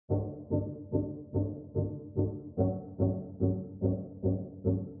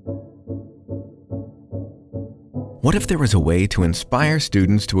What if there was a way to inspire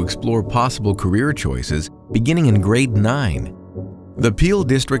students to explore possible career choices beginning in grade 9? The Peel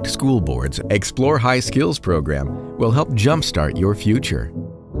District School Board's Explore High Skills program will help jumpstart your future.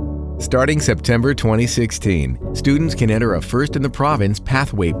 Starting September 2016, students can enter a First in the Province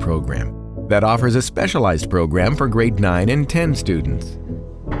Pathway program that offers a specialized program for grade 9 and 10 students.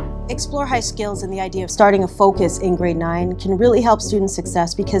 Explore High Skills and the idea of starting a focus in grade 9 can really help student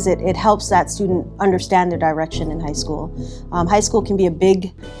success because it helps that student understand their direction in high school. High school can be a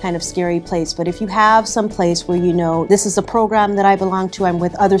big, kind of scary place, but if you have some place where you know, this is a program that I belong to, I'm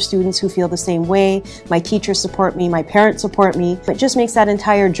with other students who feel the same way, my teachers support me, my parents support me, it just makes that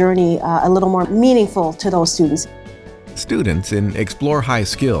entire journey a little more meaningful to those students. Students in Explore High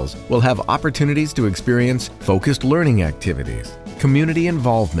Skills will have opportunities to experience focused learning activities, community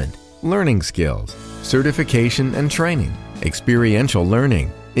involvement, learning skills, certification and training, experiential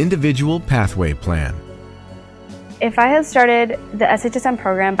learning, individual pathway plan. If I had started the SHSM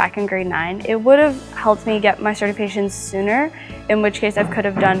program back in grade 9, it would have helped me get my certifications sooner, in which case I could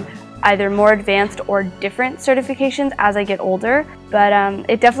have done either more advanced or different certifications as I get older. But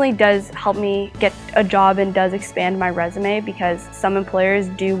it definitely does help me get a job and does expand my resume because some employers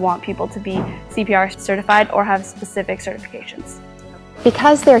do want people to be CPR certified or have specific certifications.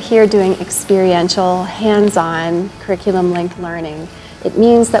 Because they're here doing experiential, hands-on, curriculum-linked learning, it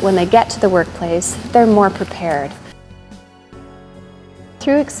means that when they get to the workplace, they're more prepared.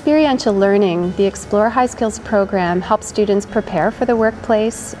 Through experiential learning, the Explore High Skills program helps students prepare for the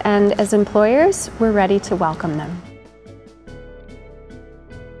workplace, and as employers, we're ready to welcome them.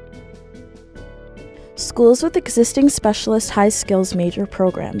 Schools with existing specialist high skills major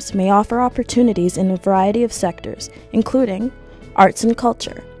programs may offer opportunities in a variety of sectors, including arts and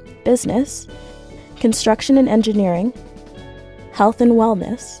culture, business, construction and engineering, health and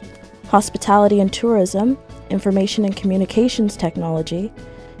wellness, hospitality and tourism, information and communications technology,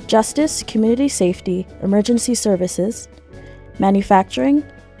 justice, community safety, emergency services, manufacturing,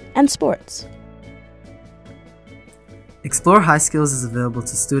 and sports. Explore High Skills is available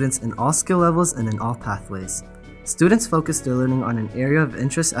to students in all skill levels and in all pathways. Students focus their learning on an area of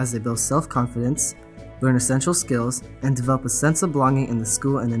interest as they build self-confidence, learn essential skills, and develop a sense of belonging in the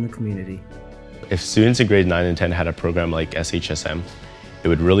school and in the community. If students in grade 9 and 10 had a program like SHSM, it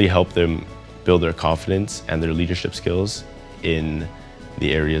would really help them build their confidence and their leadership skills in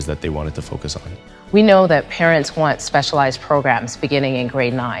the areas that they wanted to focus on. We know that parents want specialized programs beginning in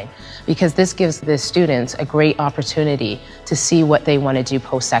grade 9 because this gives the students a great opportunity to see what they want to do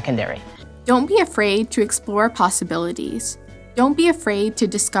post-secondary. Don't be afraid to explore possibilities. Don't be afraid to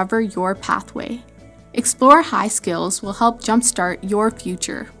discover your pathway. Explore High Skills will help jumpstart your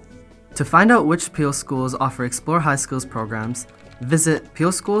future. To find out which Peel schools offer Explore High Skills programs, visit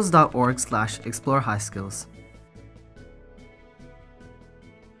peelschools.org/explorehighskills.